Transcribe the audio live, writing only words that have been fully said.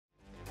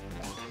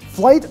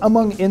Flight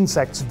among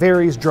insects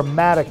varies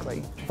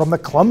dramatically, from the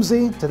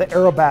clumsy to the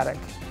aerobatic.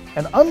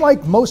 And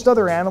unlike most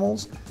other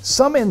animals,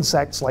 some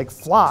insects, like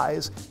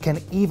flies, can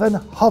even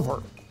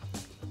hover.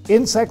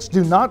 Insects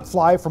do not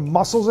fly from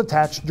muscles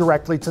attached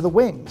directly to the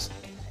wings.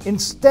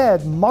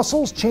 Instead,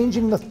 muscles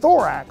changing the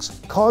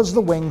thorax cause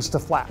the wings to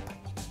flap.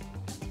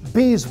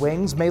 Bees'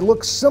 wings may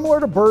look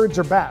similar to birds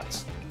or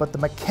bats, but the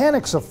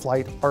mechanics of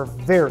flight are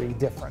very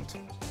different.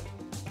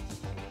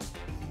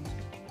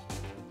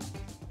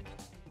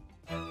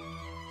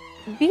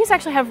 Bees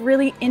actually have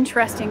really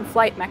interesting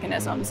flight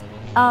mechanisms.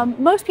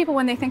 Most people,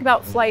 when they think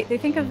about flight, they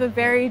think of a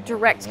very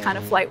direct kind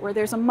of flight where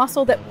there's a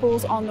muscle that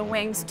pulls on the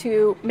wings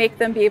to make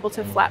them be able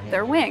to flap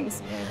their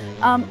wings.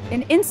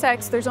 In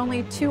insects, there's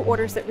only two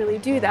orders that really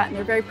do that, and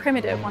they're very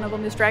primitive. One of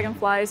them is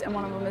dragonflies and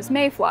one of them is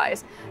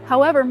mayflies.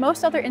 However,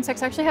 most other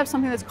insects actually have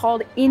something that's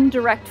called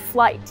indirect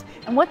flight.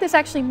 And what this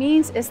actually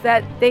means is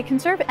that they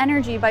conserve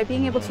energy by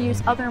being able to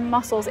use other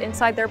muscles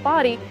inside their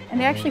body, and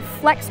they actually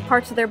flex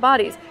parts of their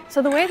bodies.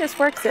 So the way this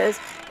works is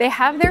they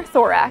have their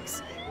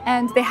thorax,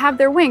 and they have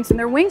their wings, and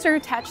their wings are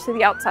attached to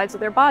the outsides of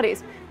their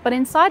bodies. But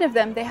inside of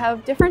them, they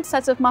have different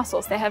sets of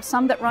muscles. They have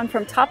some that run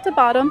from top to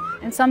bottom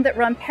and some that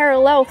run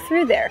parallel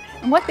through there.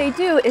 And what they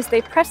do is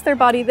they press their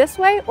body this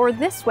way or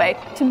this way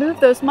to move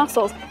those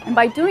muscles. And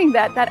by doing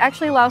that, that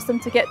actually allows them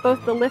to get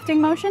both the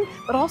lifting motion,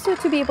 but also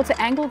to be able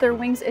to angle their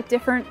wings at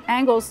different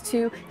angles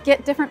to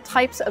get different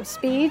types of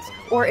speeds,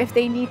 or if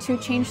they need to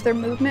change their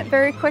movement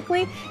very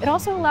quickly. It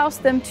also allows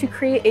them to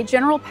create a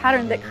general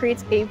pattern that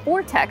creates a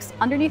vortex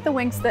underneath the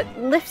wings that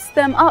lifts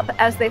them up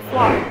as they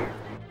fly.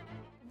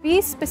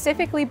 Bees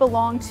specifically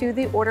belong to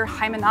the order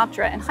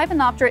Hymenoptera, and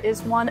Hymenoptera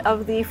is one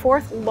of the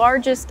fourth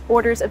largest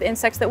orders of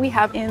insects that we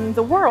have in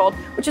the world,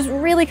 which is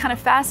really kind of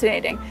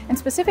fascinating. And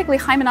specifically,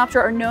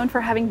 Hymenoptera are known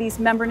for having these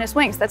membranous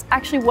wings. That's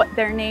actually what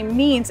their name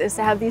means, is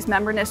to have these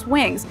membranous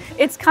wings.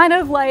 It's kind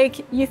of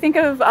like, you think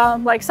of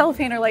like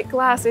cellophane or like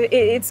glass,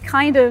 it's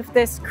kind of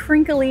this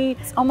crinkly,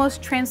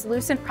 almost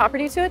translucent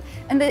property to it.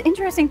 And the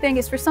interesting thing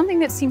is, for something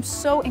that seems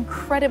so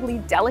incredibly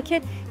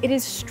delicate, it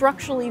is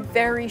structurally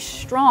very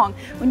strong.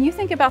 When you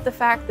think about the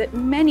fact that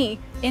many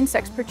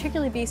insects,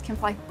 particularly bees, can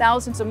fly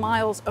thousands of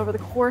miles over the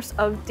course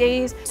of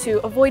days to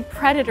avoid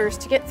predators,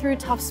 to get through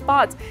tough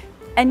spots,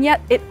 and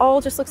yet it all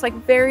just looks like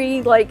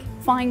very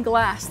fine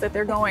glass that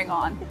they're going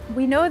on.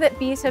 We know that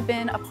bees have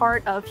been a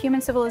part of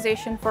human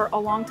civilization for a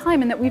long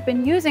time, and that we've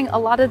been using a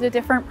lot of the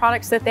different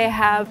products that they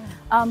have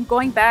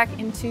going back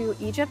into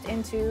Egypt,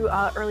 into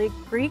early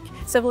Greek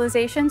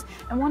civilizations.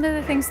 And one of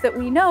the things that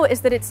we know is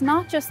that it's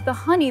not just the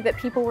honey that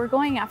people were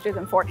going after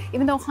them for,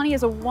 even though honey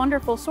is a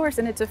wonderful source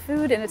and it's a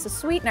food and it's a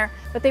sweetener,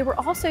 but they were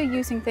also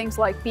using things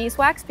like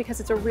beeswax because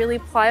it's a really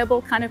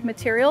pliable kind of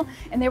material.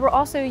 And they were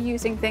also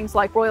using things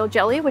like royal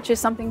jelly, which is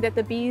something that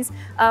the bees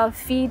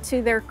feed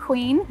to their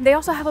queen. They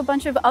also have a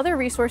bunch of other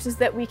resources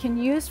that we can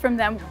use from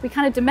them. We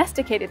kind of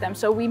domesticated them,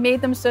 so we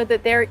made them so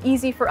that they're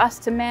easy for us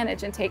to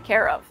manage and take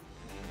care of.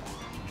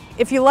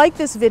 If you like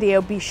this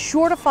video, be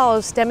sure to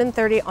follow STEM in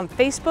 30 on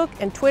Facebook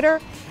and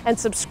Twitter, and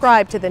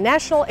subscribe to the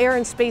National Air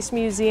and Space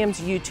Museum's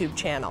YouTube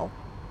channel.